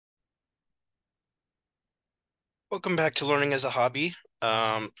Welcome back to Learning as a Hobby.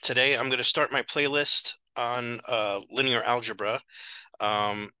 Today I'm going to start my playlist on linear algebra.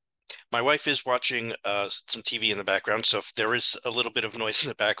 Um, my wife is watching some TV in the background, so if there is a little bit of noise in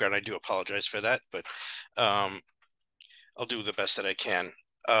the background, I do apologize for that, but um, I'll do the best that I can.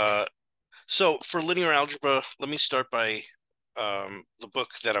 Uh, so for linear algebra, let me start by the book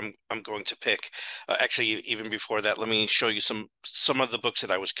that I'm going to pick. Actually, even before that, let me show you some of the books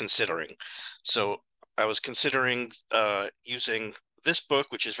that I was considering. So I was considering using this book,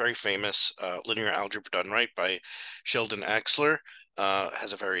 which is very famous, Linear Algebra Done Right by Sheldon Axler.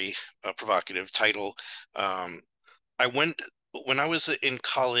 Has a very provocative title. Um, I went when I was in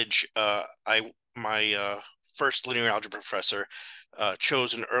college. I my first linear algebra professor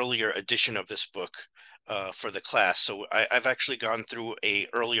chose an earlier edition of this book for the class. So I've actually gone through a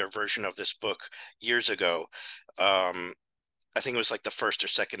earlier version of this book years ago. Um, I think it was like the first or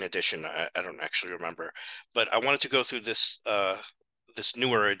second edition. I don't actually remember, but I wanted to go through this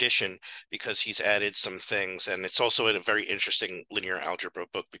newer edition because he's added some things, and it's also a very interesting linear algebra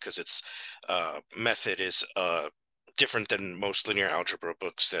book because its method is different than most linear algebra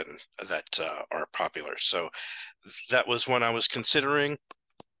books that are popular. So that was one I was considering.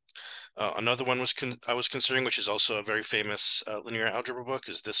 Another one I was considering, which is also a very famous linear algebra book,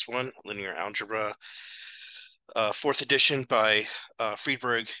 is this one, Linear Algebra, fourth edition by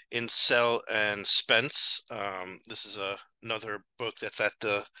Friedberg, Insel, and Spence. This is another book that's at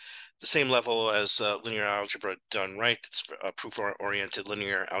the same level as Linear Algebra Done Right. It's a proof-oriented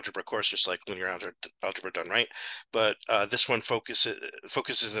linear algebra course, just like Linear Algebra Done Right. But this one focuses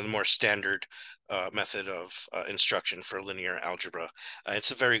on the more standard method of instruction for linear algebra.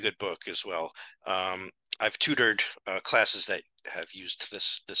 It's a very good book as well. I've tutored classes that have used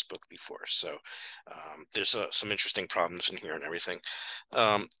this book before, so there's some interesting problems in here and everything.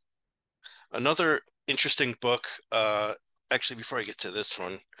 Um, Another interesting book, actually, before I get to this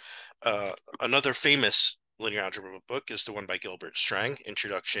one, another famous linear algebra book is the one by Gilbert Strang,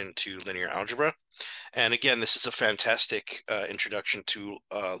 Introduction to Linear Algebra. And again, this is a fantastic introduction to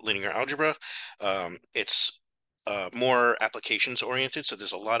linear algebra. It's more applications oriented, so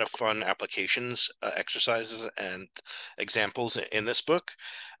there's a lot of fun applications, exercises, and examples in this book.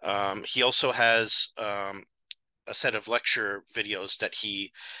 He also has a set of lecture videos that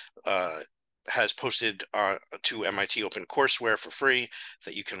he uh, has posted to MIT OpenCourseware for free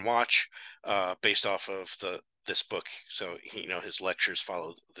that you can watch based off of this book. So his lectures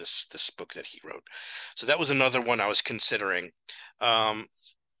follow this book that he wrote. So that was another one I was considering. Um,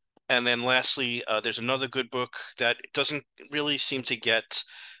 and then lastly, there's another good book that doesn't really seem to get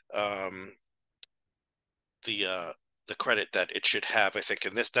um, the uh, the credit that it should have, I think.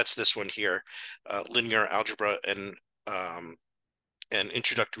 And that's this one here, Linear Algebra and an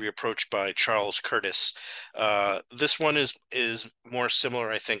introductory approach by Charles Curtis. This one is more similar,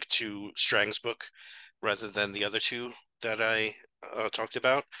 I think, to Strang's book rather than the other two that I talked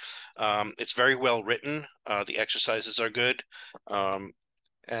about. It's very well written. The exercises are good, and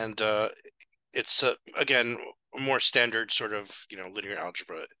it's again a more standard sort of linear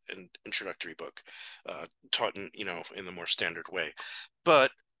algebra and introductory book, taught in the more standard way.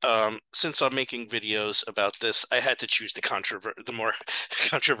 But since I'm making videos about this, I had to choose the more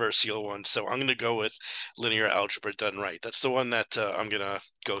controversial one. So I'm going to go with Linear Algebra Done Right. That's the one that I'm going to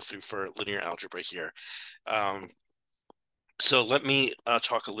go through for linear algebra here. Um, so let me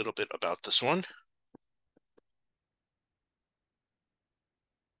talk a little bit about this one.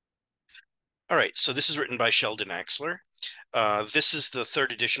 All right, so this is written by Sheldon Axler. This is the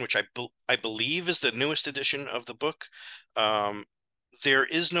third edition, which I believe is the newest edition of the book. Um, there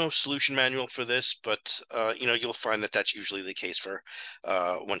is no solution manual for this, but you'll find that that's usually the case for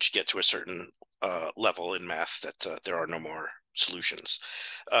once you get to a certain level in math that there are no more solutions.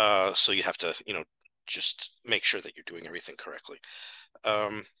 So you have to just make sure that you're doing everything correctly.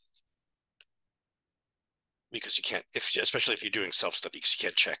 Um, because you can't, especially if you're doing self-studies, you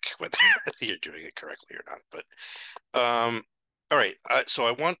can't check whether you're doing it correctly or not. But all right, so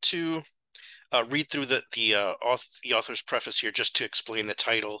I want to read through the author's preface here just to explain the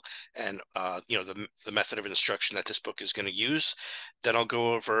title and the method of instruction that this book is going to use. Then I'll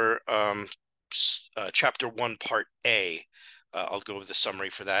go over chapter 1, part A. I'll go over the summary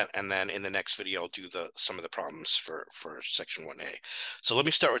for that, and then in the next video I'll do some of the problems for section 1A. So let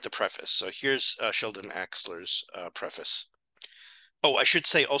me start with the preface. So here's Sheldon Axler's preface. Oh, I should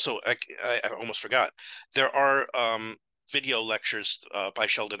say also, I almost forgot. There are video lectures by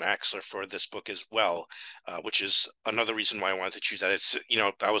Sheldon Axler for this book as well, which is another reason why I wanted to choose that. It's,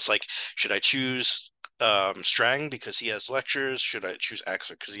 I was like, should I choose Strang because he has lectures? Should I choose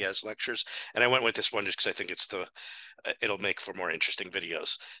Axler because he has lectures? And I went with this one just because I think it'll make for more interesting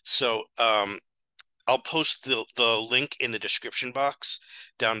videos. So I'll post the link in the description box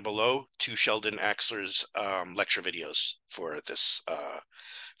down below to Sheldon Axler's lecture videos for this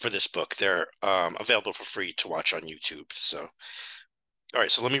book. They're available for free to watch on YouTube. So, all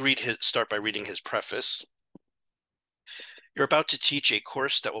right, so let me start by reading his preface. You're about to teach a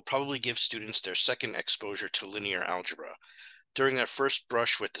course that will probably give students their second exposure to linear algebra. During their first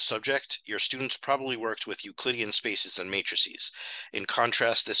brush with the subject, your students probably worked with Euclidean spaces and matrices. In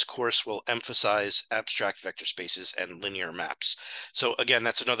contrast, this course will emphasize abstract vector spaces and linear maps. So again,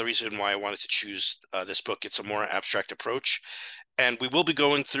 that's another reason why I wanted to choose this book. It's a more abstract approach. And we will be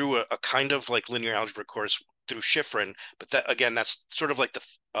going through a kind of like linear algebra course through Schifrin, but that again, that's sort of like the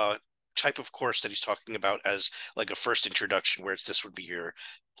type of course that he's talking about as like a first introduction, whereas this would be your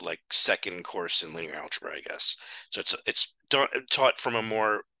like second course in linear algebra, I guess. So it's taught from a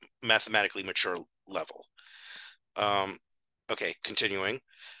more mathematically mature level. Okay, continuing.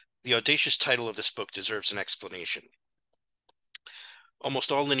 The audacious title of this book deserves an explanation.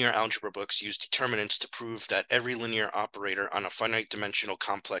 Almost all linear algebra books use determinants to prove that every linear operator on a finite dimensional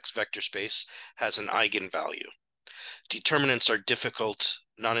complex vector space has an eigenvalue. Determinants are difficult,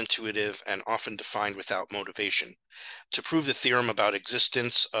 non-intuitive, and often defined without motivation. To prove the theorem about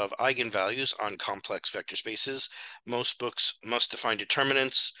existence of eigenvalues on complex vector spaces, most books must define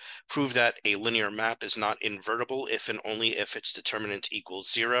determinants, prove that a linear map is not invertible if and only if its determinant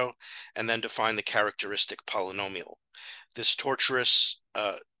equals 0, and then define the characteristic polynomial. This tortuous,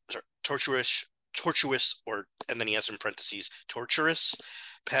 or, and then he has in parentheses, tortuous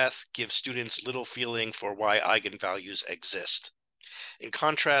path gives students little feeling for why eigenvalues exist. In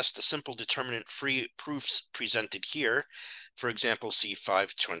contrast, the simple determinant-free proofs presented here, for example,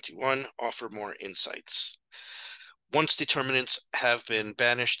 C521, offer more insights. Once determinants have been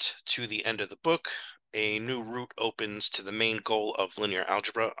banished to the end of the book, a new route opens to the main goal of linear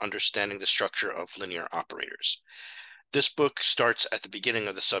algebra, understanding the structure of linear operators. This book starts at the beginning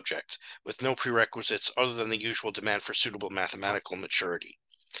of the subject, with no prerequisites other than the usual demand for suitable mathematical maturity.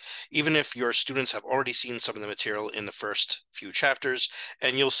 Even if your students have already seen some of the material in the first few chapters,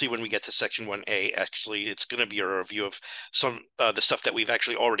 and you'll see when we get to section 1A, actually, it's going to be a review of some the stuff that we've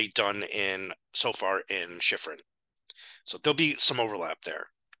actually already done so far in Schifrin. So there'll be some overlap there.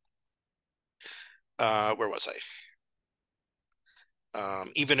 Where was I?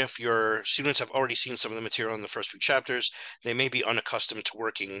 Even if your students have already seen some of the material in the first few chapters, they may be unaccustomed to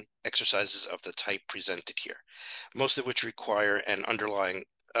working exercises of the type presented here, most of which require an understanding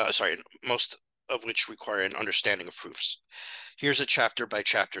of proofs. Here's a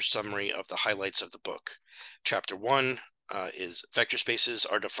chapter-by-chapter summary of the highlights of the book. Chapter 1 is vector spaces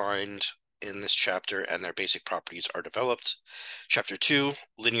are defined in this chapter and their basic properties are developed. Chapter 2,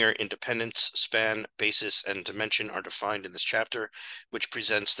 linear independence, span, basis, and dimension are defined in this chapter, which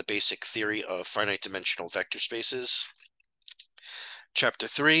presents the basic theory of finite dimensional vector spaces. Chapter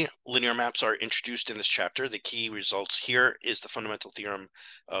 3, linear maps are introduced in this chapter. The key results here is the fundamental theorem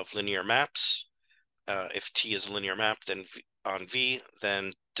of linear maps. If T is a linear map, then on V,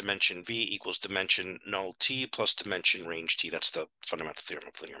 then dimension V equals dimension null T plus dimension range T. That's the fundamental theorem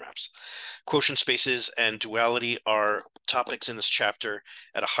of linear maps. Quotient spaces and duality are topics in this chapter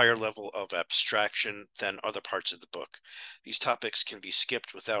at a higher level of abstraction than other parts of the book. These topics can be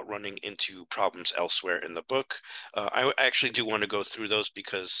skipped without running into problems elsewhere in the book. I actually do want to go through those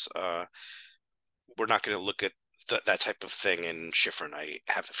because we're not going to look at that type of thing in Schifrin, I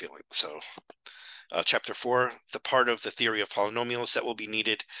have a feeling. So Chapter 4, the part of the theory of polynomials that will be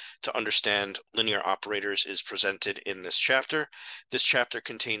needed to understand linear operators is presented in this chapter. This chapter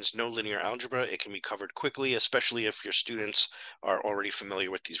contains no linear algebra. It can be covered quickly, especially if your students are already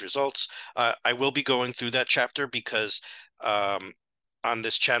familiar with these results. I will be going through that chapter because on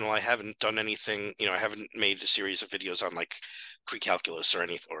this channel, I haven't done anything, I haven't made a series of videos on like pre-calculus or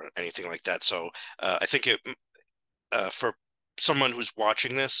anything like that. So I think for someone who's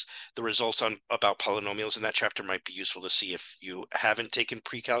watching this, the results about polynomials in that chapter might be useful to see if you haven't taken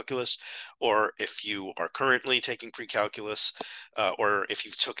pre-calculus, or if you are currently taking pre-calculus, or if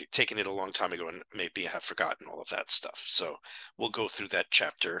you've taken it a long time ago and maybe have forgotten all of that stuff. So we'll go through that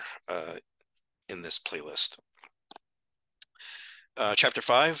chapter in this playlist. Chapter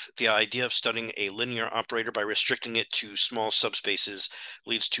 5, the idea of studying a linear operator by restricting it to small subspaces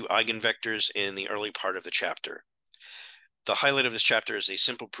leads to eigenvectors in the early part of the chapter. The highlight of this chapter is a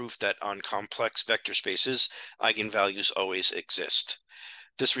simple proof that on complex vector spaces, eigenvalues always exist.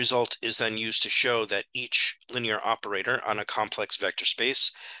 This result is then used to show that each linear operator on a complex vector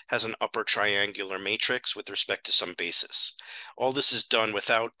space has an upper triangular matrix with respect to some basis. All this is done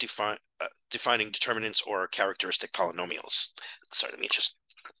without defining determinants or characteristic polynomials. Sorry, let me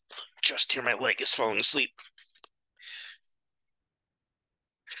just hear my leg is falling asleep.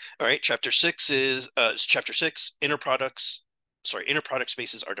 All right, chapter six is chapter six, inner product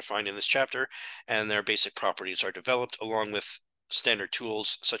spaces are defined in this chapter, and their basic properties are developed along with standard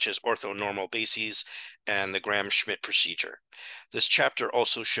tools such as orthonormal bases and the Gram-Schmidt procedure. This chapter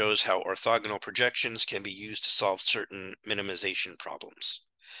also shows how orthogonal projections can be used to solve certain minimization problems.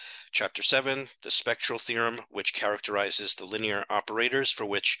 Chapter 7, the spectral theorem, which characterizes the linear operators for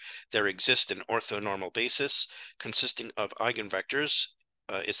which there exists an orthonormal basis consisting of eigenvectors,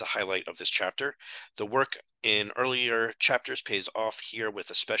 is the highlight of this chapter. The work in earlier chapters pays off here with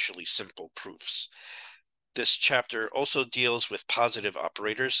especially simple proofs. This chapter also deals with positive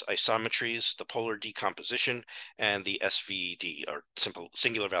operators, isometries, the polar decomposition, and the SVD, or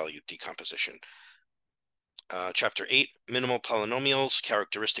singular value decomposition. Chapter 8, minimal polynomials,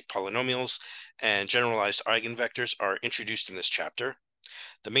 characteristic polynomials, and generalized eigenvectors are introduced in this chapter.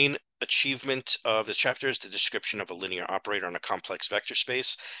 The main achievement of this chapter is the description of a linear operator on a complex vector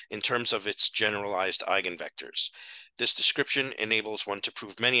space in terms of its generalized eigenvectors. This description enables one to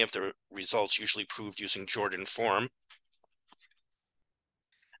prove many of the results usually proved using Jordan form.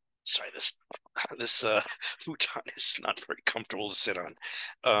 Sorry, this futon is not very comfortable to sit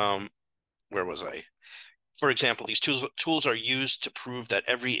on. Where was I? For example, these tools are used to prove that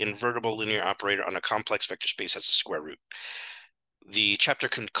every invertible linear operator on a complex vector space has a square root. The chapter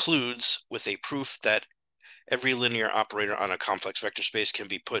concludes with a proof that every linear operator on a complex vector space can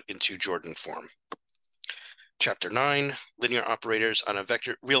be put into Jordan form. Chapter 9, linear operators on a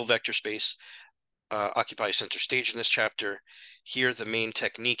real vector space occupy center stage in this chapter. Here, the main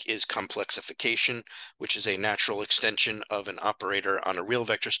technique is complexification, which is a natural extension of an operator on a real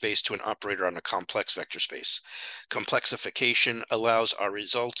vector space to an operator on a complex vector space. Complexification allows our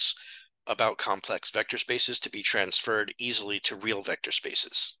results about complex vector spaces to be transferred easily to real vector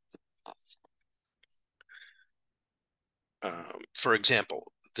spaces. For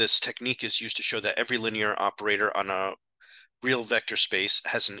example, this technique is used to show that every linear operator on a real vector space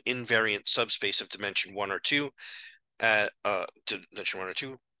has an invariant subspace of dimension 1 or 2. Dimension 1 or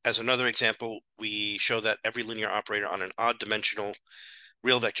 2. As another example, we show that every linear operator on an odd dimensional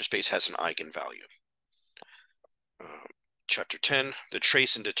real vector space has an eigenvalue. Chapter 10, the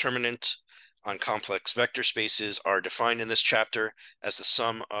trace and determinant on complex vector spaces are defined in this chapter as the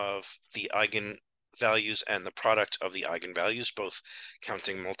sum of the eigenvalues and the product of the eigenvalues, both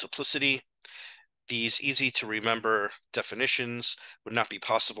counting multiplicity. These easy-to-remember definitions would not be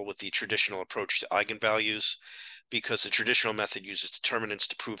possible with the traditional approach to eigenvalues because the traditional method uses determinants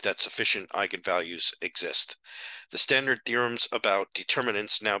to prove that sufficient eigenvalues exist. The standard theorems about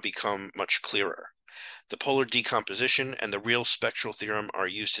determinants now become much clearer. The polar decomposition and the real spectral theorem are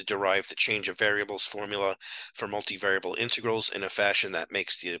used to derive the change of variables formula for multivariable integrals in a fashion that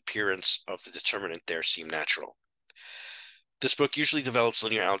makes the appearance of the determinant there seem natural. This book usually develops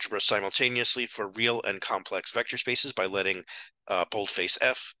linear algebra simultaneously for real and complex vector spaces by letting boldface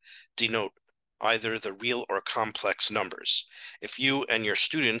F denote either the real or complex numbers. If you and your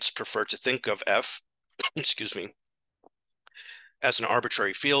students prefer to think of F, excuse me, as an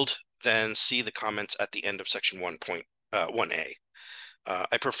arbitrary field, then see the comments at the end of section 1.1a.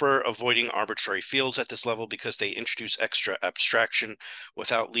 I prefer avoiding arbitrary fields at this level because they introduce extra abstraction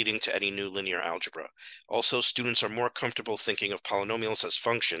without leading to any new linear algebra. Also, students are more comfortable thinking of polynomials as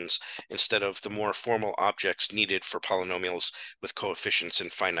functions instead of the more formal objects needed for polynomials with coefficients in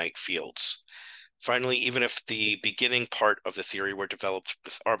finite fields. Finally, even if the beginning part of the theory were developed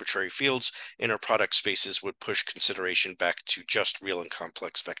with arbitrary fields, inner product spaces would push consideration back to just real and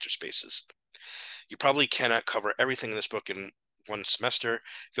complex vector spaces. You probably cannot cover everything in this book in one semester.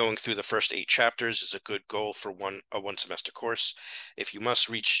 Going through the first 8 chapters is a good goal for a one semester course. If you must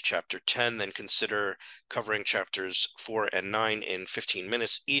reach chapter 10, then consider covering chapters 4 and 9 in 15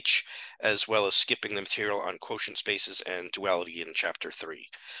 minutes each, as well as skipping the material on quotient spaces and duality in chapter 3.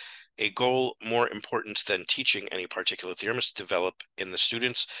 A goal more important than teaching any particular theorem is to develop in the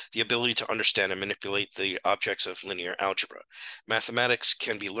students the ability to understand and manipulate the objects of linear algebra. Mathematics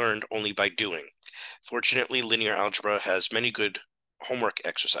can be learned only by doing. Fortunately, linear algebra has many good homework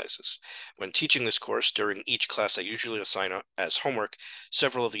exercises. When teaching this course, during each class I usually assign as homework,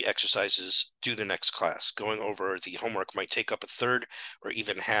 several of the exercises due the next class. Going over the homework might take up a third or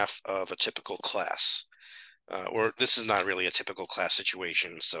even half of a typical class. Or this is not really a typical class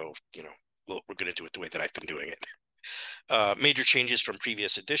situation, so, we're going to do it the way that I've been doing it. Major changes from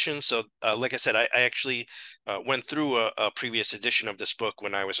previous editions. So, like I said, I actually went through a previous edition of this book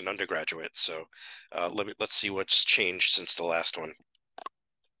when I was an undergraduate. So, let's see what's changed since the last one.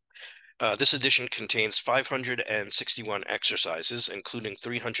 This edition contains 561 exercises, including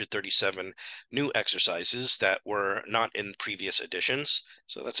 337 new exercises that were not in previous editions.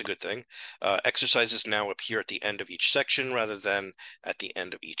 So that's a good thing. Exercises now appear at the end of each section rather than at the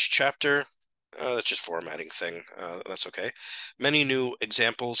end of each chapter. That's just formatting thing. That's okay. Many new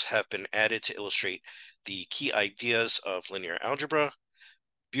examples have been added to illustrate the key ideas of linear algebra.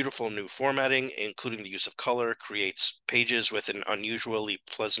 Beautiful new formatting, including the use of color, creates pages with an unusually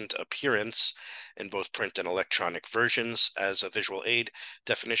pleasant appearance in both print and electronic versions. As a visual aid,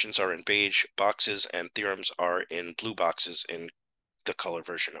 definitions are in beige boxes and theorems are in blue boxes in the color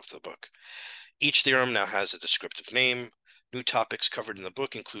version of the book. Each theorem now has a descriptive name. New topics covered in the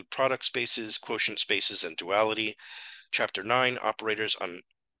book include product spaces, quotient spaces, and duality. Chapter 9, Operators on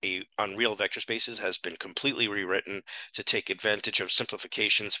Real Vector Spaces, has been completely rewritten to take advantage of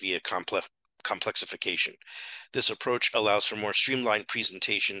simplifications via complexification. This approach allows for more streamlined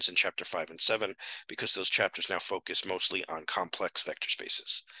presentations in Chapter 5 and 7 because those chapters now focus mostly on complex vector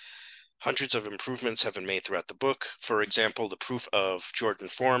spaces. Hundreds of improvements have been made throughout the book. For example, the proof of Jordan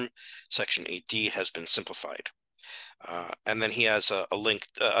form, section 8D, has been simplified. And then he has a link,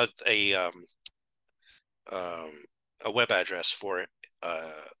 a web address for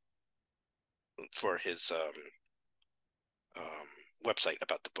his website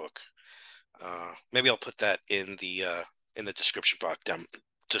about the book. Maybe I'll put that in the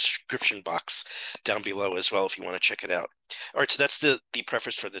description box down below as well if you want to check it out. All right, so that's the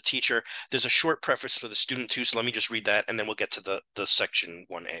preface for the teacher. There's a short preface for the student too, so let me just read that and then we'll get to the section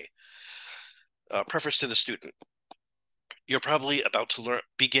 1A. Preface to the student. You're probably about to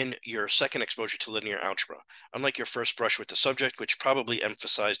begin your second exposure to linear algebra. Unlike your first brush with the subject, which probably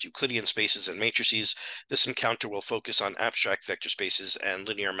emphasized Euclidean spaces and matrices, this encounter will focus on abstract vector spaces and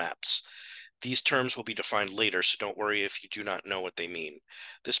linear maps. These terms will be defined later, so don't worry if you do not know what they mean.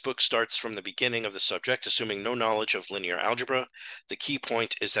 This book starts from the beginning of the subject, assuming no knowledge of linear algebra. The key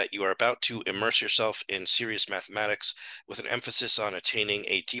point is that you are about to immerse yourself in serious mathematics with an emphasis on attaining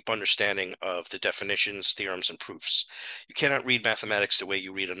a deep understanding of the definitions, theorems, and proofs. You cannot read mathematics the way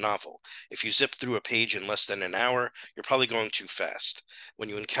you read a novel. If you zip through a page in less than an hour, you're probably going too fast. When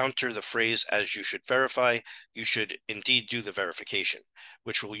you encounter the phrase "as you should verify," you should indeed do the verification,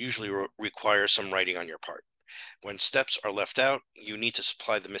 which will usually require some writing on your part. When steps are left out, you need to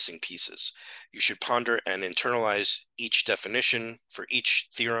supply the missing pieces. You should ponder and internalize each definition. For each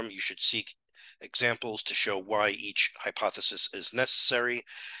theorem, you should seek examples to show why each hypothesis is necessary.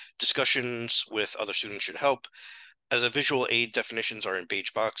 Discussions with other students should help. As a visual aid, definitions are in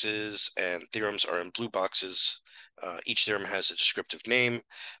beige boxes and theorems are in blue boxes. Each theorem has a descriptive name.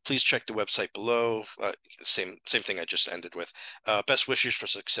 Please check the website below. Same thing I just ended with. Best wishes for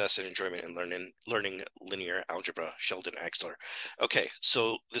success and enjoyment in learning linear algebra, Sheldon Axler. Okay,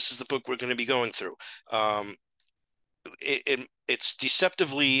 so this is the book we're going to be going through. It's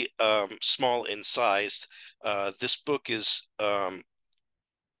deceptively small in size. This book is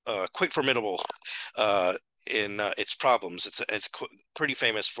quite formidable in its problems. It's pretty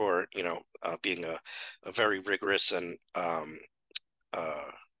famous for being a very rigorous and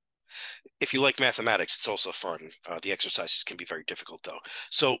if you like mathematics, it's also fun. The exercises can be very difficult though.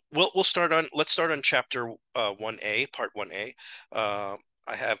 So let's start on chapter 1A, part 1A.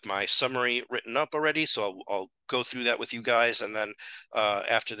 I have my summary written up already, so I'll go through that with you guys, and then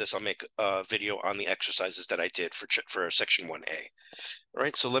after this, I'll make a video on the exercises that I did for section 1A. All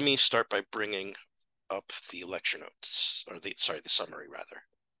right, so let me start by bringing up the lecture notes, or the summary rather.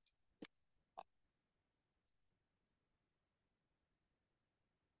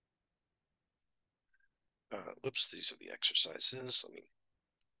 Oops, these are the exercises.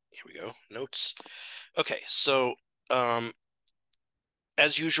 Here we go, notes. Okay, so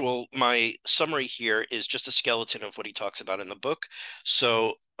as usual, my summary here is just a skeleton of what he talks about in the book.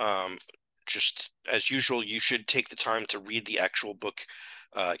 So just as usual, you should take the time to read the actual book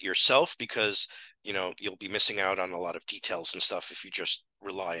yourself because you'll be missing out on a lot of details and stuff if you just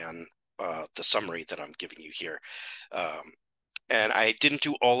rely on the summary that I'm giving you here. And I didn't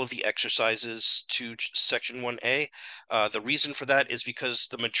do all of the exercises to section 1A. The reason for that is because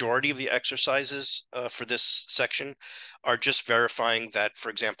the majority of the exercises for this section are just verifying that, for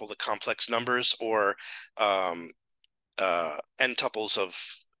example, the complex numbers or n tuples of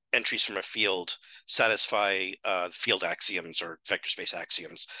entries from a field satisfy field axioms or vector space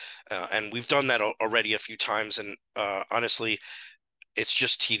axioms. And we've done that already a few times. And honestly, it's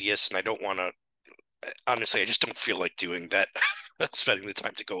just tedious and I don't want to honestly, I just don't feel like doing that, spending the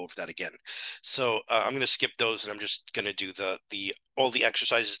time to go over that again. So I'm going to skip those, and I'm just going to do the all the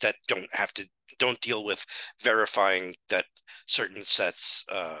exercises that don't deal with verifying that certain sets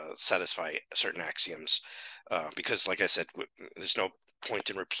satisfy certain axioms, because, like I said, there's no point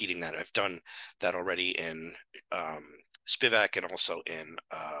in repeating that. I've done that already in Spivak and also in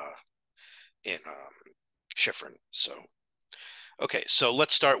Schifrin. So okay, so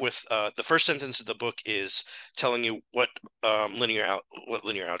let's start with the first sentence of the book is telling you what linear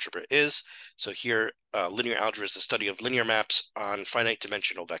algebra is. So here, linear algebra is the study of linear maps on finite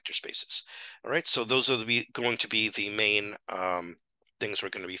dimensional vector spaces. All right, so those are going to be the main things we're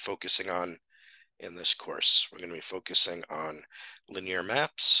going to be focusing on in this course. We're going to be focusing on linear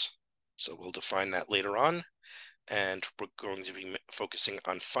maps. So we'll define that later on, and we're going to be focusing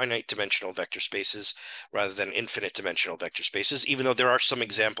on finite dimensional vector spaces rather than infinite dimensional vector spaces, even though there are some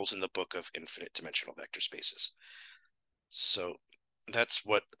examples in the book of infinite dimensional vector spaces. So that's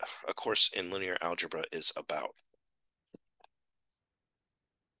what a course in linear algebra is about.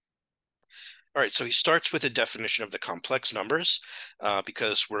 All right, so he starts with a definition of the complex numbers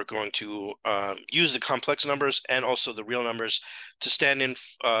because we're going to use the complex numbers and also the real numbers to stand in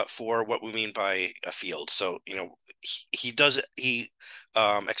for what we mean by a field. So, he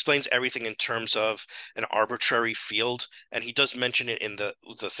explains everything in terms of an arbitrary field, and he does mention it in the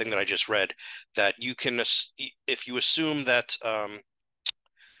thing that I just read, that you can, if you assume that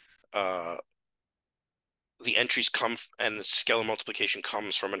uh, the entries come and the scalar multiplication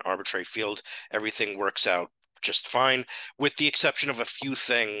comes from an arbitrary field, everything works out just fine, with the exception of a few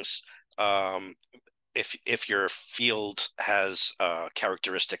things. Um, if your field has a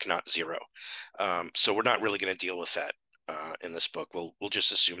characteristic not zero, so we're not really going to deal with that in this book. We'll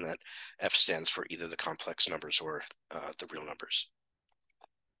just assume that F stands for either the complex numbers or the real numbers.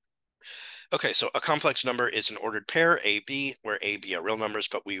 Okay, so a complex number is an ordered pair, A, B, where A, B are real numbers,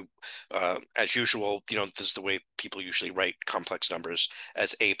 but we, as usual, this is the way people usually write complex numbers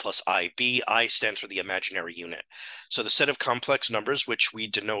as A plus IB. I stands for the imaginary unit. So the set of complex numbers, which we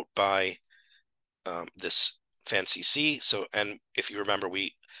denote by this fancy C. So, and if you remember,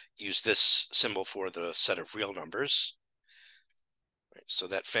 we use this symbol for the set of real numbers. So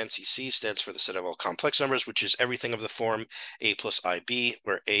that fancy C stands for the set of all complex numbers, which is everything of the form A plus IB,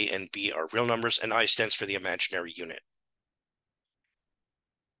 where A and B are real numbers, and I stands for the imaginary unit.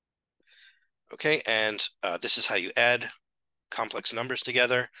 Okay, and this is how you add complex numbers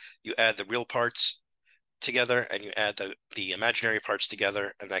together. You add the real parts together, and you add the imaginary parts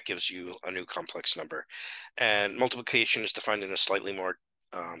together, and that gives you a new complex number. And multiplication is defined in a slightly more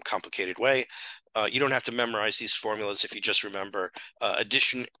complicated way. You don't have to memorize these formulas if you just remember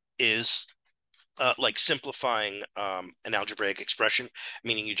addition is like simplifying an algebraic expression,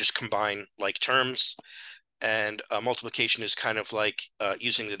 meaning you just combine like terms. And multiplication is kind of like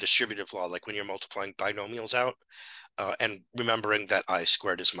using the distributive law, like when you're multiplying binomials out, and remembering that I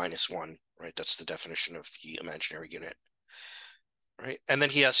squared is -1, right? That's the definition of the imaginary unit. Right. And then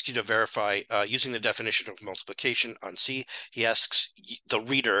he asks you to verify using the definition of multiplication on C. He asks the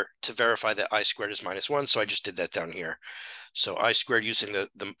reader to verify that I squared is -1. So I just did that down here. So I squared using the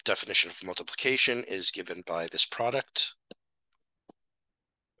definition of multiplication is given by this product.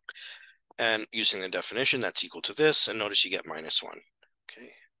 And using the definition, that's equal to this. And notice you get -1.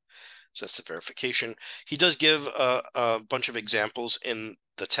 Okay. So that's the verification. He does give a bunch of examples in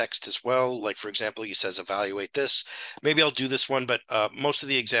the text as well. Like, for example, he says, evaluate this. Maybe I'll do this one, but most of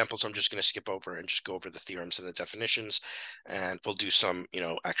the examples I'm just going to skip over and just go over the theorems and the definitions. And we'll do some,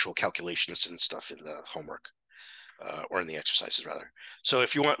 actual calculations and stuff in the homework or in the exercises, rather. So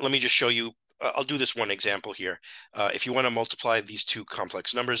if you want, let me just show you. I'll do this one example here. If you want to multiply these two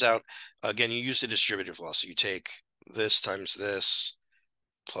complex numbers out, again, you use the distributive law. So you take this times this,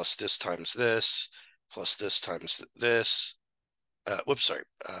 plus this times this, plus this times this. Whoops, sorry.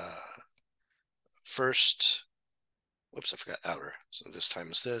 First, whoops, I forgot outer. So this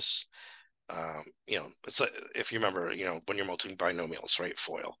times this. It's like, if you remember, when you're multiplying binomials, right?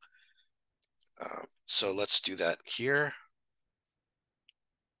 FOIL. So let's do that here.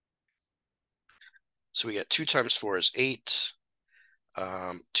 So we get 2 times 4 is 8.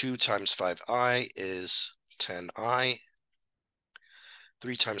 2 times 5i is 10i.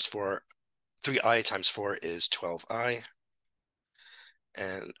 3 times 4, 3i times 4 is 12i.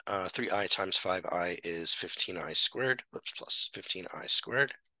 And 3i times 5i is 15i squared, whoops, plus 15i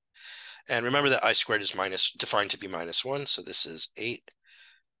squared. And remember that I squared is defined to be -1, so this is 8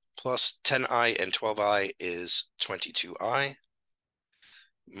 plus 10i and 12i is 22i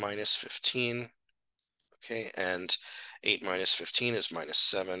minus 15. Okay, and 8 minus 15 is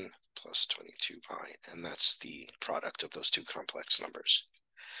 -7 plus 22i, and that's the product of those two complex numbers.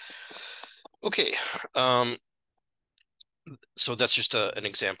 Okay, so that's just an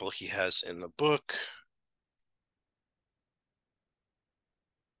example he has in the book.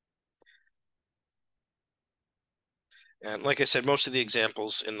 And like I said, most of the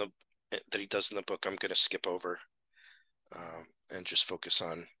examples that he does in the book, I'm going to skip over and just focus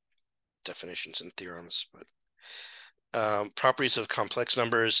on definitions and theorems. But properties of complex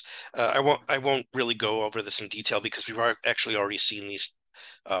numbers, I won't really go over this in detail because we've actually already seen these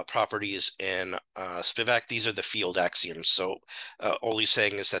properties in Spivak. These are the field axioms. So all he's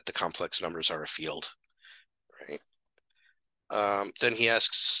saying is that the complex numbers are a field, right? Then he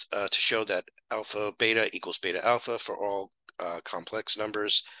asks to show that alpha beta equals beta alpha for all complex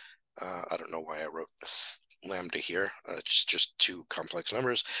numbers. I don't know why I wrote lambda here. It's just two complex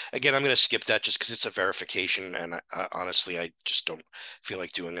numbers. Again, I'm going to skip that just because it's a verification, and honestly, I just don't feel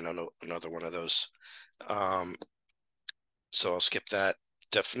like doing another one of those. So I'll skip that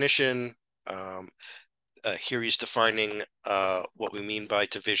definition. Here he's defining what we mean by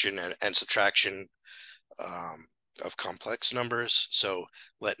division and subtraction of complex numbers. So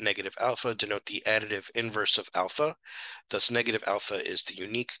let negative alpha denote the additive inverse of alpha. Thus, negative alpha is the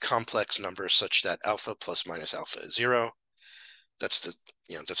unique complex number such that alpha plus minus alpha is 0. That's the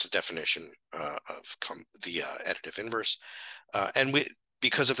definition of the additive inverse. And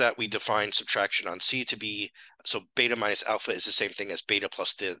because of that, we define subtraction on C to be, so beta minus alpha is the same thing as beta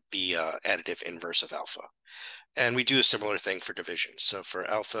plus the additive inverse of alpha. And we do a similar thing for division. So for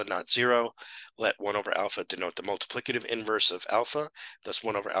alpha not 0, let 1 over alpha denote the multiplicative inverse of alpha. Thus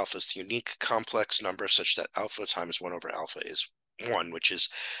 1 over alpha is the unique complex number such that alpha times 1 over alpha is 1, which is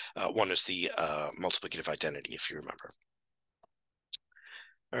 1 is the multiplicative identity, if you remember.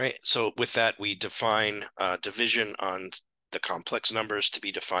 All right, so with that, we define division on the complex numbers to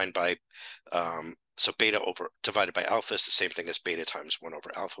be defined by, so beta divided by alpha is the same thing as beta times 1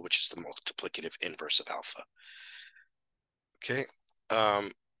 over alpha, which is the multiplicative inverse of alpha. Okay,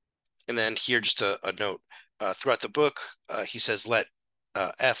 and then here just a note. Throughout the book, he says let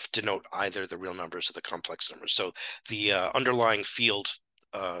F denote either the real numbers or the complex numbers. So the underlying field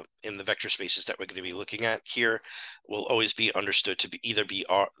in the vector spaces that we're going to be looking at here will always be understood to either be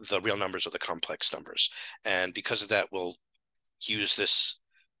the real numbers or the complex numbers. And because of that, we'll use this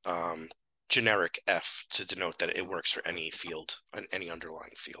generic F to denote that it works for any field, any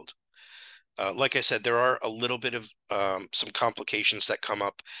underlying field. Like I said, there are a little bit of some complications that come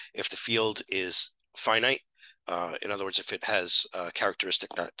up if the field is finite. In other words, if it has a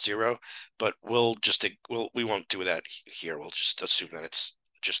characteristic not 0, but we won't do that here. We'll just assume that it's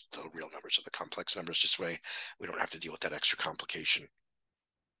just the real numbers or the complex numbers. This way, we don't have to deal with that extra complication.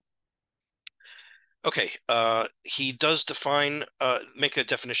 Okay, he does make a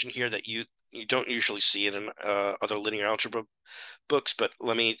definition here that you don't usually see it in other linear algebra books, but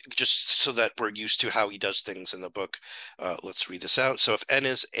let me just so that we're used to how he does things in the book. Let's read this out. So if n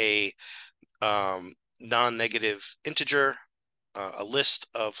is a non-negative integer, a list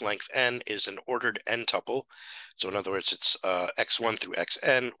of length n is an ordered n tuple. So in other words, it's x1 through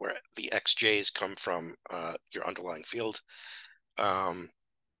xn, where the xj's come from your underlying field.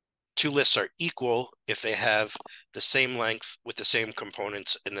 Two lists are equal if they have the same length with the same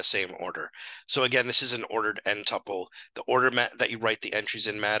components in the same order. So again, this is an ordered n tuple. The order that you write the entries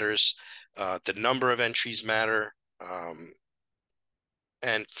in matters. The number of entries matter.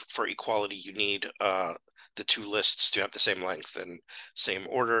 And for equality, you need the two lists to have the same length and same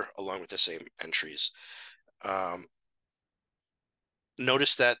order along with the same entries.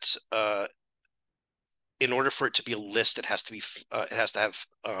 Notice that in order for it to be a list, it has to have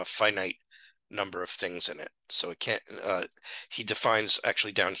a finite number of things in it. So it can't. He defines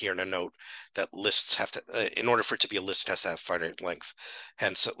actually down here in a note that lists have to. In order for it to be a list, it has to have finite length.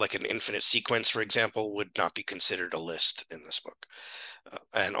 Hence, like an infinite sequence, for example, would not be considered a list in this book.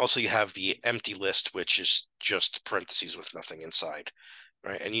 And also, you have the empty list, which is just parentheses with nothing inside,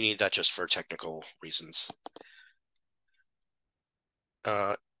 right? And you need that just for technical reasons.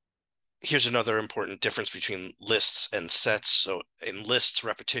 Here's another important difference between lists and sets. So in lists,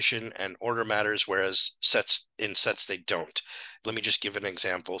 repetition and order matters, whereas in sets, they don't. Let me just give an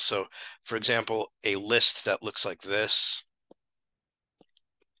example. So for example, a list that looks like this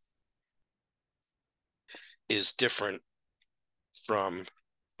is different from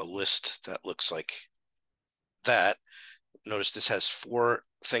a list that looks like that. Notice this has 4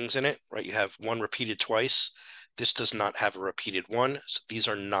 things in it, right? You have one repeated twice. This does not have a repeated one. So these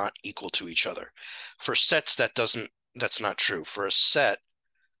are not equal to each other. For sets, that's not true. For a set,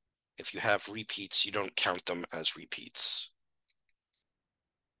 if you have repeats, you don't count them as repeats.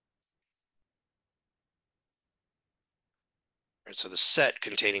 Right, so the set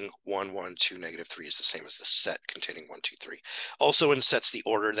containing 1, 1, 2, -3 is the same as the set containing 1, 2, 3. Also in sets, the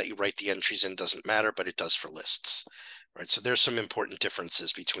order that you write the entries in doesn't matter, but it does for lists. Right, so there's some important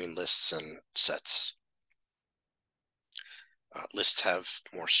differences between lists and sets. Lists have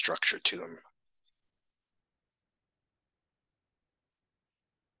more structure to them.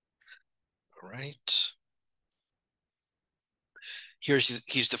 All right.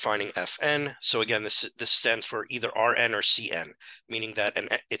 He's defining Fn. So again, this stands for either Rn or Cn, meaning that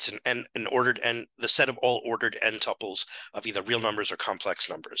it's an ordered n, the set of all ordered n tuples of either real numbers or complex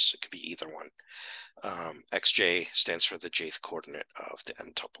numbers. It could be either one. Xj stands for the jth coordinate of the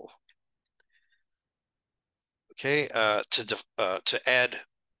n tuple. Okay, to add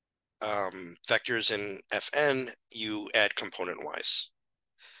vectors in Fn, you add component-wise.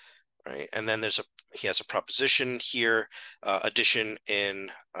 Right, and then he has a proposition here. Addition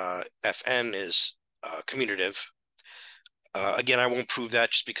in Fn is commutative. Again, I won't prove that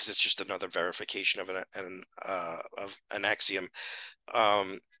just because it's just another verification of an axiom.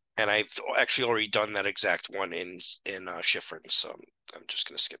 And I've actually already done that exact one in Schifrin, so I'm just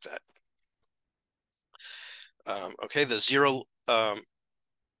going to skip that. Okay, the zero.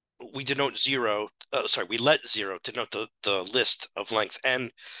 We denote zero. Sorry, we let zero denote the list of length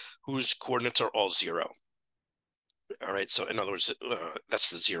n, whose coordinates are all zero. All right, so in other words, that's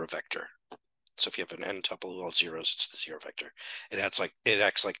the zero vector. So if you have an n tuple of all zeros, it's the zero vector. It acts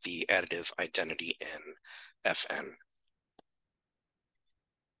like the additive identity in Fn.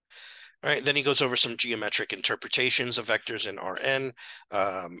 All right, then he goes over some geometric interpretations of vectors in Rn.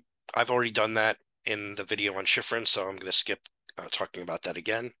 I've already done that in the video on Schifrin, so I'm going to skip talking about that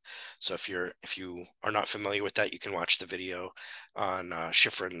again. So if you are not familiar with that, you can watch the video on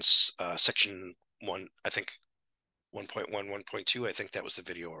Schifrin's section 1, I think 1.1, 1.2. I think that was the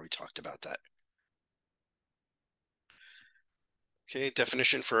video where we talked about that. Okay,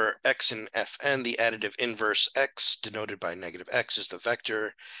 definition for x in Fn, the additive inverse x denoted by -x is the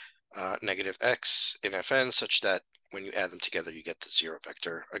vector -x in Fn such that when you add them together, you get the zero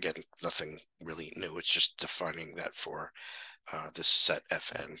vector. Again, nothing really new. It's just defining that for this set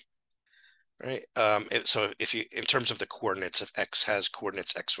Fn. Right. So if you, in terms of the coordinates, if x has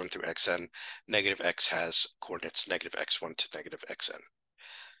coordinates x1 through xn, -x has coordinates -x1 to -xn.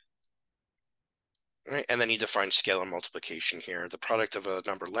 Right, and then you define scalar multiplication here. The product of a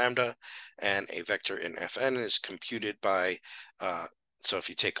number lambda and a vector in Fn is computed by, so if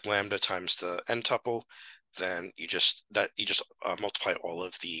you take lambda times the n tuple, then you just multiply all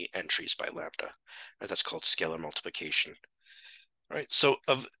of the entries by lambda. Right, that's called scalar multiplication. Right, so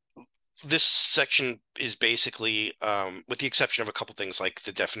this section is basically, with the exception of a couple things like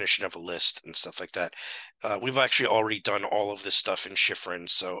the definition of a list and stuff like that, we've actually already done all of this stuff in Schifrin.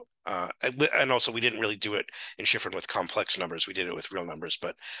 So, and also we didn't really do it in Schifrin with complex numbers. We did it with real numbers,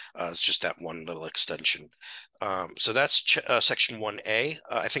 but it's just that one little extension. So that's section 1A.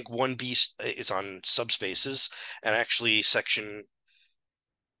 I think 1B is on subspaces, and actually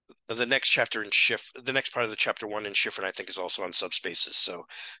the next chapter in the next part of the chapter 1 in Schifrin, I think, is also on subspaces. So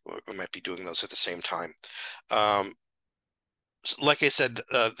we might be doing those at the same time. Like I said,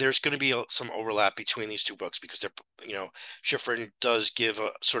 there's going to be some overlap between these two books because Schifrin does give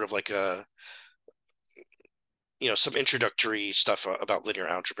a sort of like some introductory stuff about linear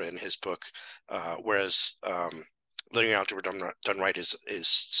algebra in his book, whereas linear algebra done right is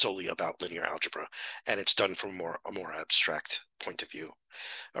solely about linear algebra, and it's done from a more abstract point of view.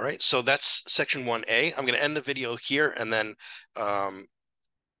 All right, so that's section 1A. I'm going to end the video here, and then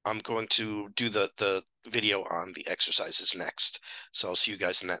I'm going to do the video on the exercises next. So I'll see you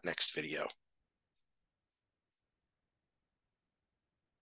guys in that next video.